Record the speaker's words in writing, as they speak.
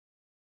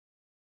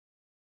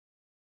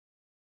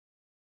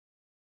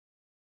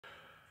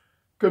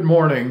Good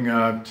morning.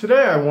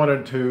 Today I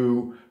wanted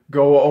to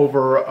go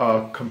over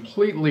a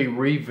completely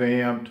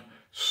revamped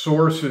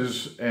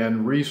sources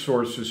and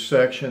resources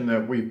section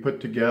that we put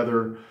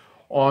together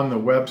on the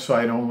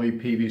website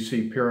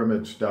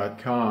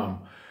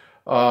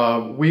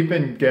onlypvcpyramids.com. We've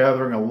been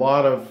gathering a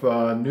lot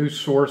of new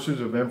sources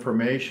of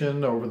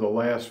information over the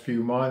last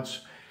few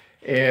months,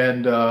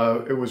 and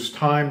it was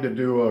time to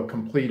do a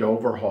complete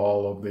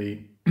overhaul of the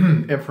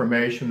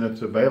information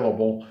that's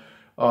available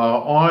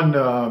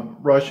on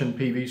Russian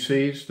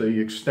PVCs, the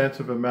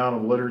extensive amount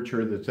of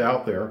literature that's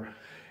out there.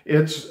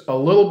 It's a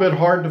little bit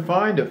hard to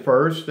find at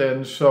first,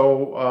 and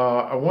so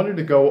I wanted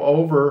to go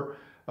over,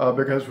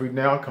 because we've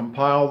now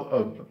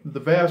compiled the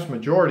vast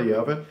majority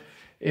of it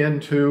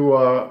into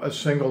a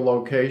single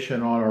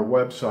location on our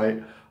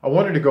website. I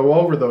wanted to go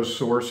over those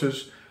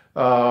sources.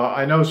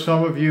 I know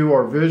some of you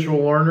are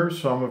visual learners,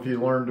 some of you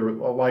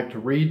like to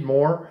read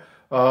more.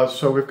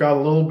 So we've got a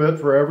little bit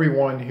for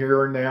everyone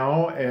here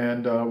now,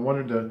 and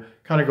wanted to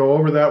kind of go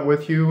over that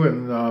with you,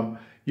 and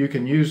you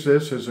can use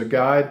this as a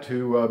guide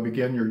to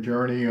begin your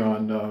journey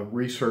on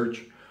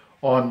research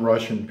on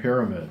Russian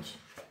pyramids.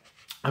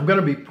 I'm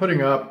going to be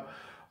putting up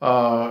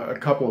a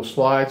couple of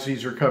slides.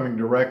 These are coming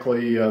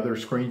directly, they're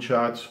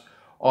screenshots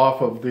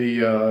off of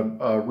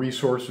the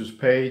resources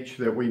page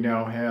that we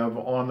now have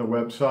on the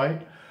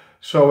website.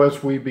 So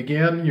as we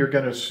begin, you're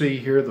going to see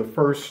here the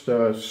first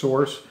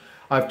source.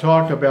 I've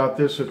talked about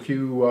this a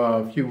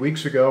few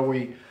weeks ago.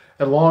 We,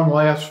 at long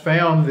last,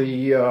 found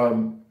the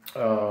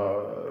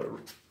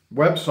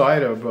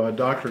website of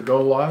Dr.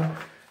 Golod, and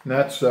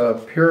that's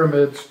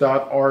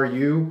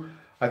pyramids.ru.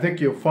 I think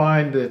you'll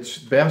find it's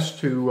best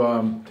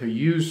to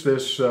use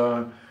this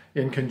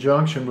in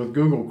conjunction with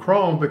Google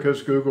Chrome,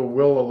 because Google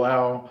will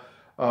allow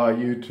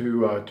you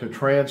to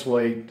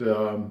translate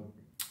the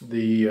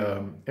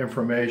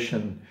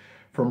information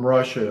from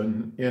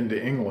Russian into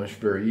English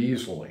very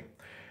easily.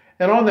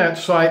 And on that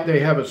site,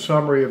 they have a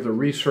summary of the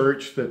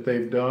research that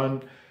they've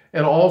done,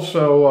 and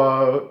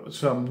also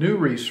some new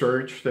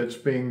research that's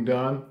being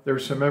done.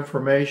 There's some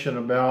information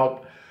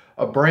about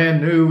a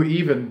brand new,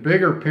 even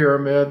bigger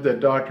pyramid that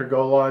Dr.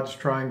 Golod's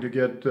trying to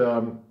get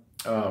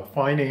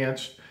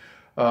financed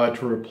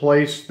to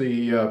replace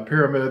the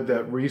pyramid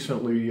that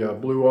recently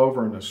blew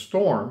over in a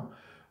storm.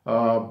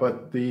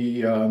 But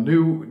the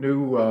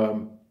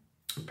new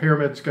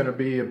pyramid's going to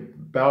be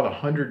about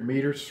 100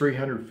 meters,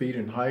 300 feet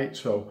in height,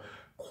 so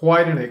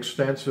quite an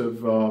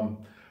extensive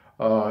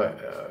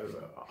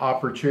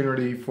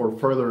opportunity for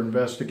further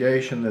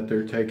investigation that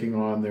they're taking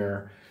on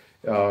there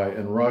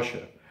in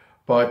Russia.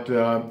 But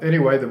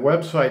anyway, the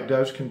website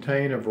does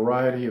contain a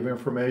variety of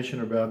information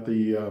about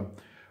the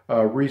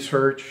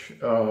research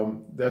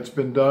that's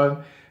been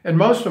done. And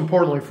most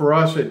importantly for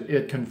us,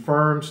 it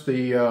confirms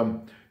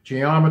the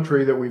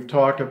geometry that we've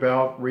talked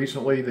about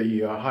recently,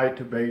 the height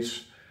to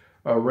base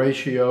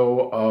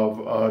ratio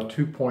of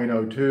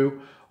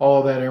 2.02.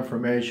 All of that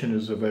information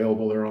is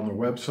available there on the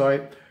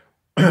website.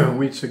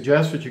 We'd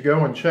suggest that you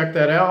go and check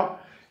that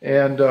out,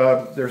 and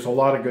there's a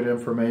lot of good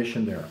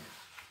information there.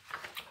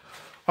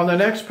 On the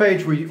next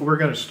page, we're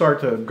going to start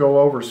to go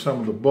over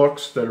some of the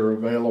books that are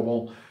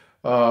available.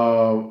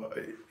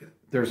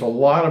 There's a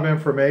lot of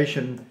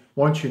information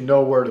once you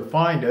know where to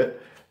find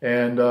it,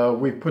 and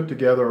we've put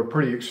together a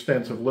pretty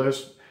extensive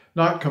list.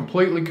 Not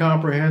completely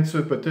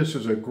comprehensive, but this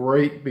is a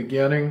great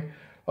beginning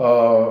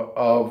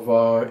of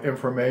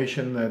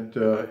information that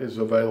is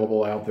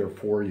available out there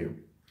for you.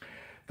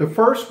 The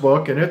first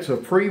book, and it's a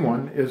free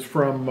one, is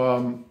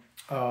from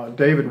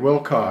David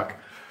Wilcock.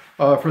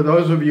 For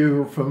those of you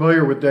who are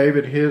familiar with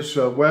David, his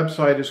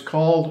website is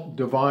called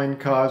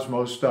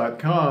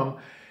divinecosmos.com,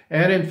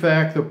 and in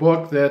fact the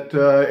book that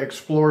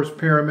explores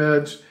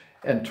pyramids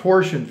and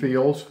torsion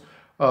fields,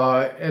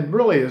 and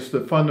really is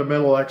the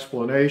fundamental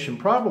explanation,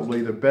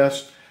 probably the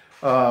best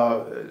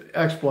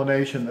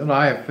explanation that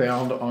I have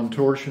found on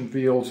torsion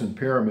fields and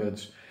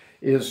pyramids,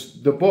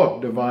 is the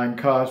book Divine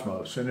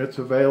Cosmos, and it's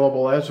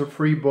available as a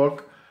free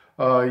book.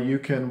 You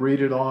can read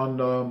it on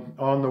the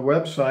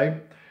website.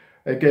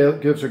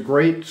 It gives a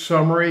great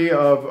summary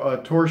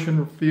of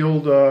torsion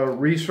field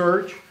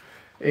research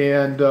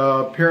and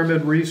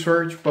pyramid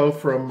research, both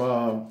from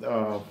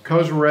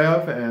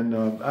Kozyrev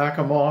and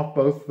Akimov.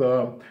 Both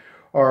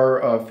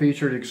are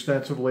featured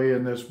extensively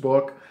in this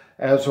book,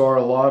 as are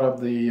a lot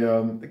of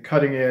the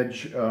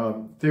cutting-edge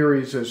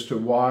theories as to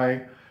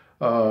why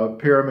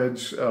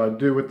pyramids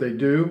do what they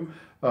do.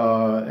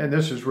 And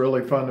this is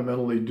really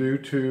fundamentally due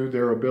to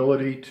their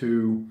ability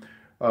to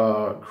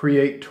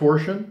create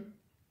torsion.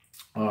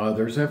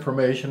 There's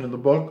information in the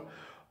book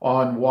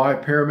on why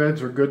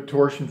pyramids are good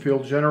torsion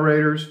field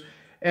generators.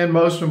 And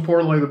most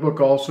importantly, the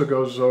book also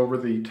goes over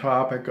the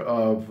topic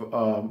of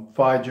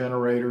phi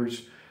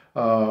generators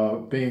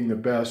being the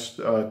best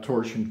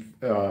torsion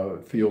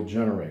field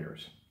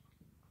generators.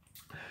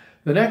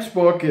 The next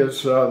book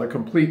is the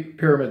Complete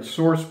Pyramid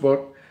Source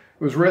Book.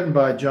 It was written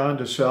by John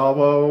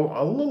DeSalvo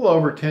a little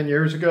over 10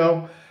 years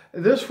ago.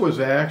 This was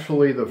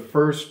actually the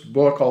first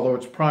book, although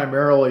it's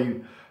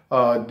primarily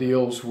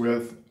deals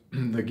with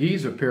the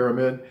Giza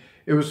Pyramid.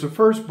 It was the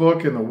first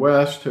book in the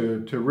West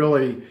to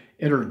really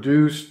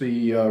introduce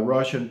the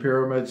Russian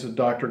pyramids that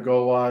Dr.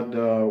 Golod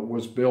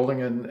was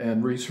building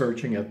and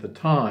researching at the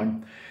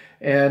time,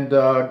 and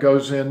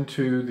goes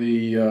into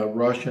the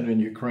Russian and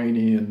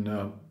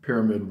Ukrainian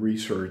pyramid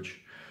research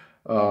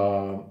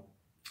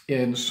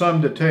in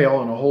some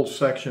detail in a whole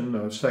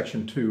section,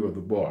 section 2 of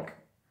the book.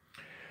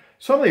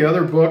 Some of the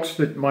other books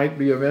that might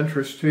be of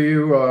interest to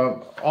you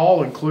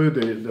all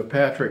include the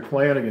Patrick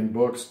Flanagan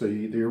books.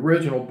 The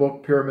original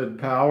book, Pyramid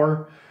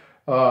Power,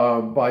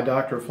 by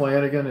Dr.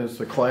 Flanagan, is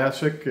the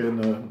classic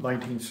in the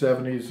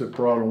 1970s that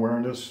brought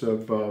awareness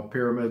of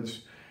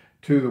pyramids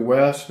to the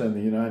West and the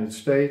United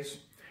States.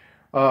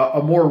 A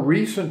more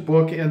recent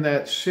book in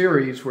that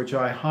series, which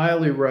I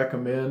highly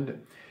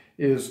recommend,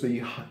 is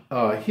the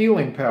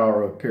Healing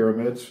Power of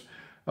Pyramids.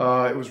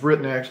 It was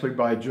written actually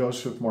by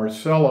Joseph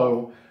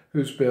Marcello,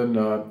 who's been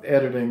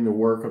editing the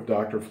work of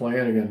Dr.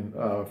 Flanagan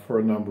for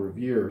a number of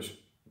years.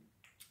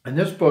 And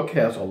this book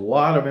has a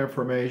lot of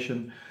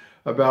information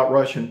about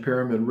Russian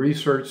pyramid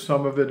research.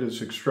 Some of it is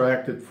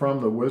extracted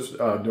from the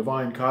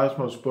Divine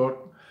Cosmos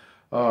book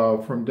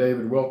from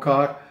David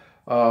Wilcock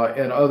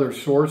and other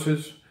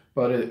sources,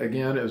 but it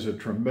again is a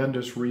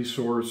tremendous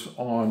resource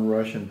on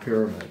Russian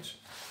pyramids.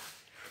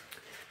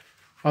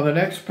 On the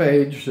next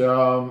page,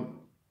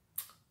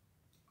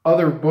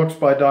 other books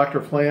by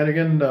Dr.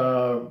 Flanagan,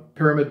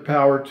 Pyramid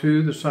Power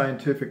 2, The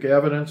Scientific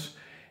Evidence,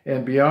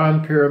 and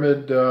Beyond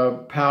Pyramid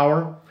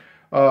Power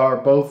are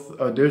both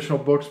additional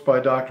books by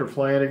Dr.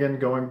 Flanagan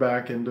going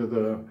back into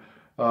the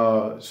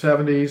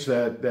 70s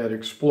that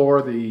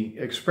explore the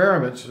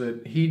experiments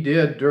that he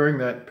did during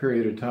that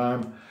period of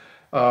time,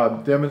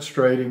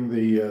 demonstrating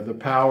the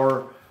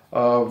power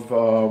of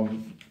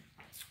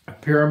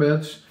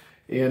pyramids.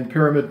 In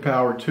Pyramid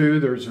Power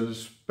 2, there's a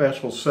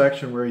special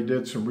section where he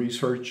did some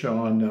research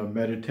on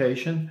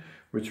meditation,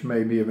 which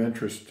may be of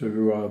interest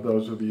to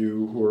those of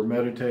you who are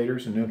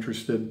meditators and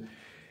interested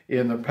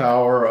in the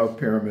power of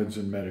pyramids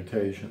and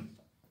meditation.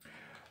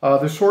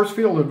 The Source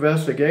Field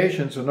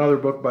Investigations, another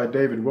book by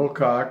David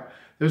Wilcock.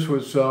 This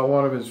was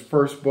one of his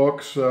first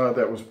books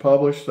that was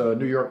published, a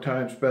New York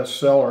Times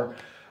bestseller.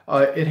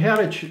 It had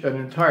an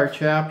entire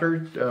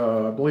chapter,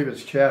 I believe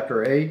it's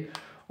chapter 8,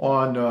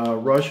 on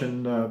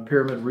Russian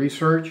pyramid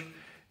research,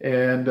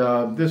 and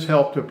this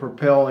helped to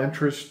propel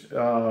interest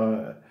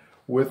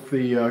with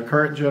the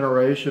current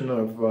generation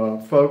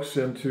of folks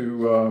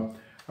into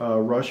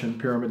Russian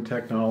pyramid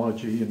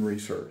technology and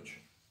research.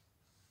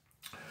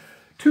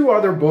 Two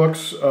other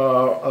books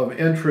of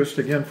interest,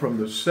 again from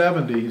the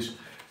 70s,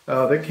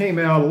 that came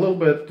out a little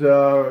bit,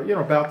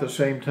 about the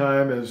same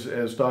time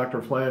as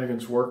Dr.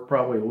 Flanagan's work,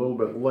 probably a little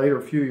bit later,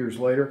 a few years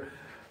later.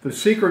 The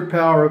Secret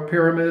Power of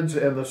Pyramids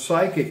and The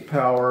Psychic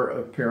Power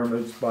of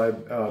Pyramids by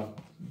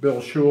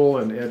Bill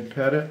Schul and Ed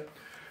Pettit.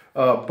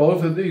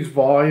 Both of these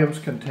volumes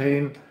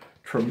contain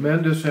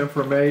tremendous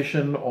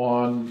information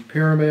on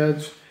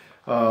pyramids,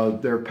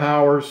 their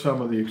power,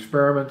 some of the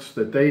experiments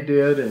that they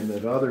did and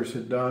that others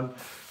had done.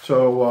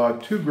 So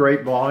two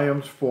great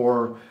volumes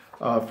for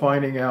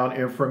finding out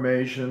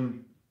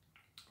information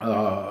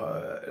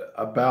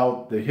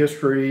about the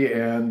history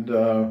and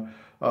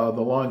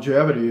the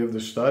longevity of the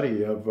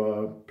study of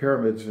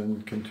pyramids in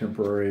the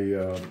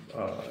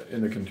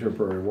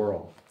contemporary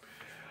world.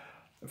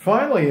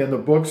 Finally, in the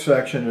book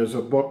section is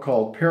a book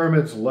called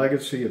Pyramids: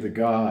 Legacy of the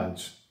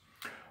Gods.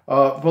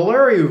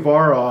 Valery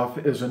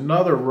Uvarov is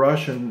another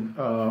Russian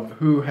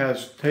who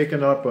has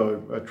taken up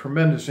a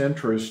tremendous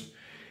interest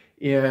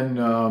in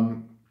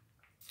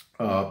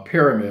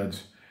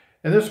pyramids.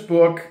 And this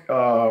book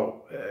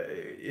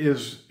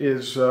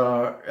is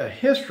a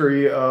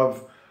history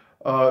of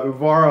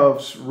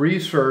Uvarov's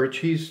research.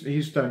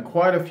 He's done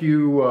quite a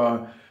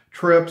few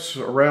trips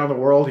around the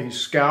world. He's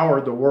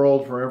scoured the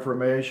world for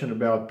information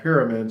about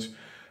pyramids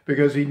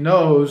because he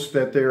knows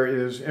that there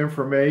is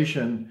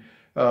information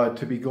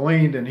to be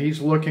gleaned, and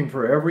he's looking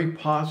for every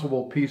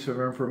possible piece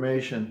of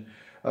information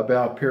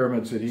about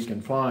pyramids that he can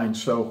find.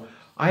 So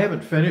I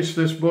haven't finished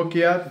this book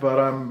yet, but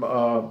I'm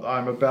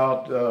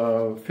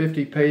about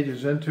 50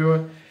 pages into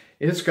it.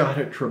 It's got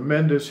a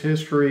tremendous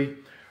history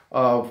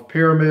of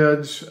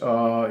pyramids,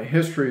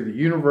 history of the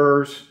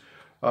universe,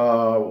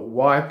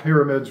 why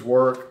pyramids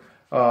work.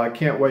 I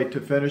can't wait to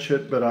finish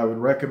it, but I would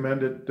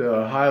recommend it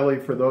highly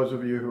for those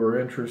of you who are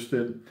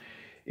interested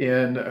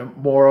in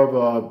more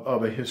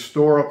of a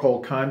historical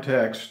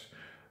context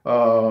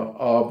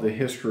of the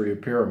history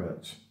of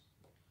pyramids.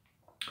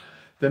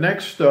 The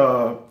next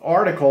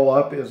article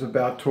up is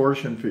about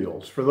torsion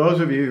fields. For those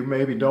of you who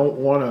maybe don't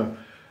want to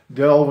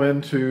delve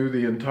into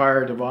the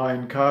entire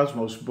Divine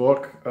Cosmos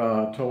book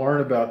to learn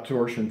about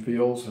torsion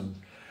fields, and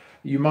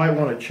you might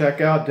want to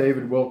check out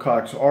David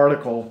Wilcock's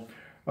article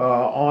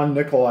on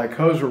Nikolai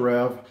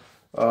Kozyrev,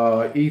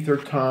 Ether,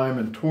 Time,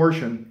 and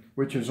Torsion,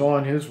 which is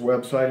on his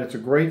website. It's a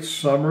great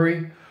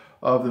summary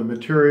of the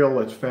material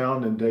that's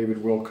found in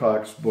David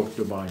Wilcock's book,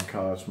 Divine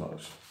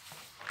Cosmos.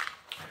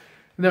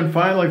 And then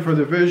finally, for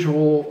the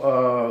visual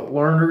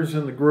learners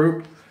in the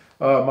group,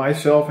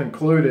 myself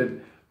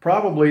included,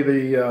 probably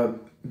the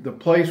the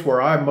place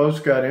where I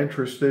most got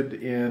interested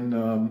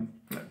in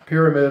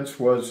pyramids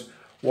was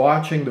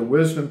watching the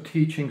Wisdom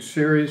Teaching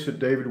series that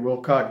David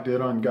Wilcock did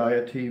on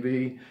Gaia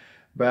TV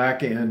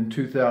back in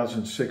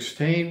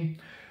 2016.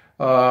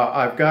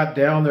 I've got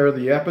down there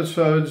the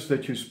episodes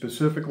that you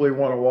specifically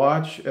want to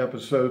watch,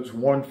 episodes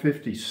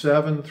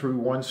 157 through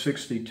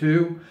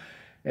 162,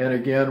 and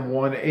again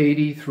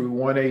 180 through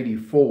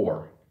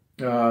 184.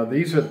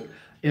 These are,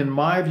 in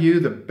my view,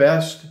 the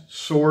best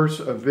source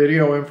of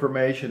video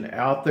information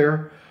out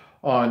there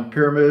on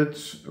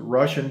pyramids,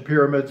 Russian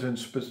pyramids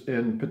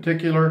in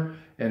particular,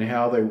 and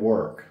how they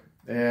work.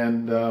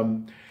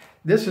 And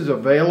this is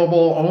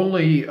available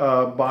only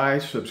by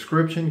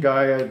subscription.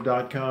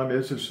 Gaia.com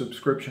is a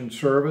subscription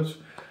service,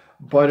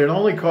 but it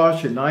only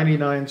costs you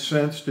 99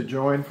 cents to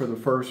join for the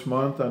first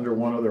month under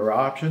one of their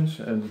options,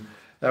 and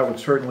that would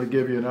certainly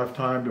give you enough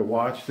time to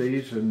watch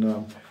these,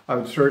 and I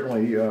would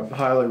certainly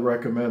highly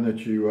recommend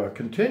that you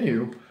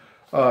continue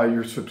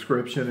your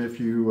subscription if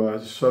you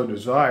so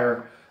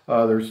desire.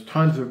 There's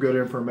tons of good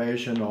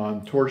information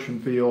on torsion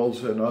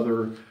fields and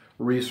other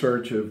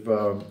research of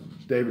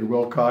David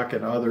Wilcock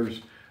and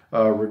others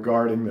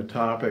regarding the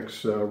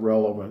topics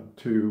relevant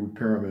to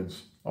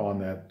pyramids on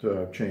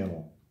that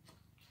channel.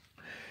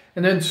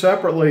 And then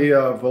separately,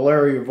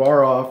 Valery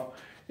Uvarov,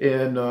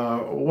 in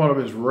one of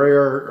his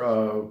rare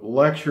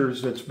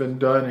lectures that's been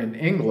done in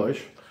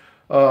English,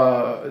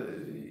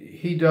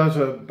 he does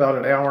about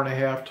an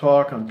hour-and-a-half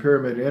talk on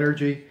pyramid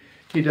energy.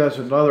 He does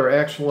another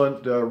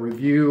excellent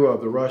review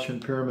of the Russian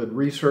pyramid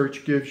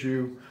research, gives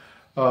you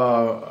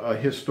a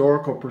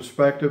historical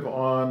perspective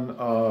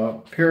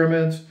on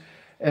pyramids,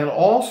 and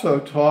also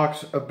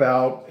talks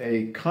about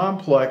a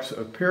complex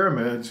of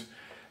pyramids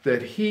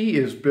that he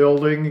is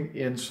building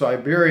in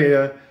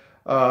Siberia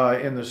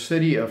in the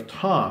city of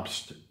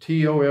Tomsk,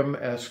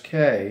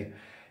 T-O-M-S-K,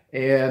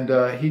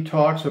 and he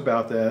talks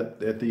about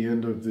that at the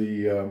end of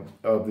the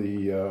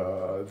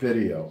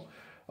video.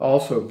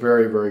 Also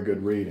very, very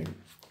good reading.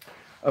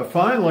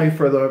 Finally,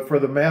 for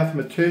the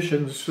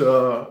mathematicians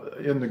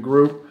in the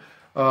group,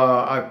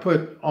 I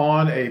put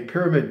on a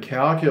pyramid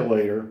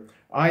calculator.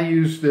 I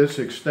use this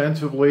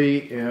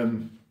extensively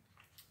in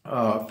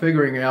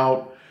figuring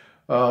out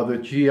the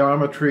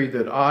geometry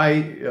that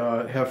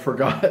I have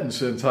forgotten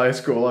since high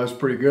school. I was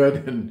pretty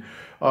good, and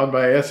on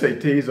my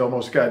SATs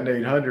almost got an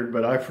 800,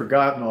 but I've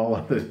forgotten all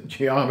of the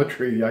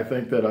geometry I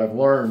think that I've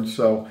learned.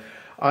 So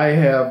I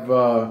have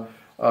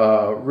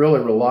really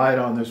relied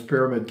on this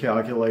pyramid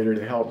calculator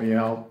to help me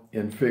out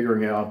in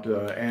figuring out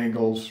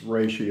angles,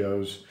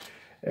 ratios,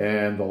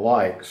 and the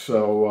like.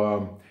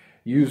 So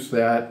use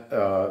that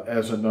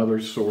as another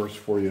source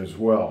for you as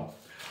well.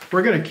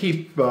 We're going to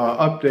keep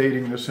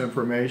updating this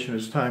information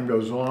as time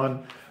goes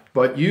on,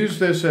 but use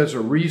this as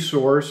a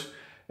resource,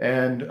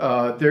 and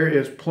there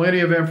is plenty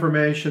of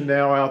information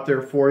now out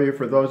there for you.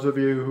 For those of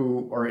you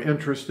who are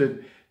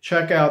interested,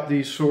 check out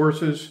these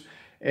sources,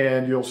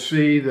 and you'll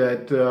see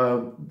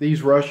that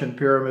these Russian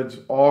pyramids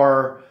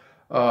are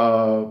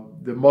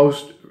the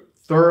most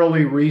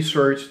thoroughly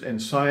researched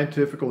and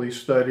scientifically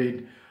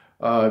studied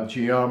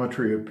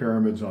geometry of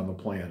pyramids on the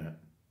planet.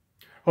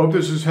 Hope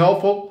this is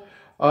helpful.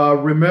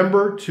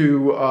 Remember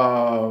to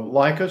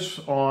like us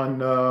on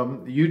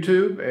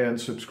YouTube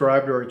and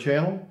subscribe to our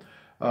channel.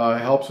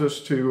 Helps us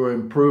to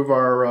improve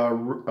our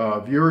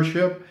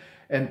viewership,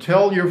 and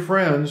tell your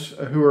friends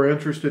who are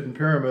interested in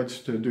pyramids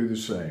to do the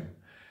same.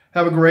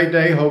 Have a great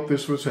day. Hope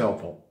this was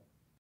helpful.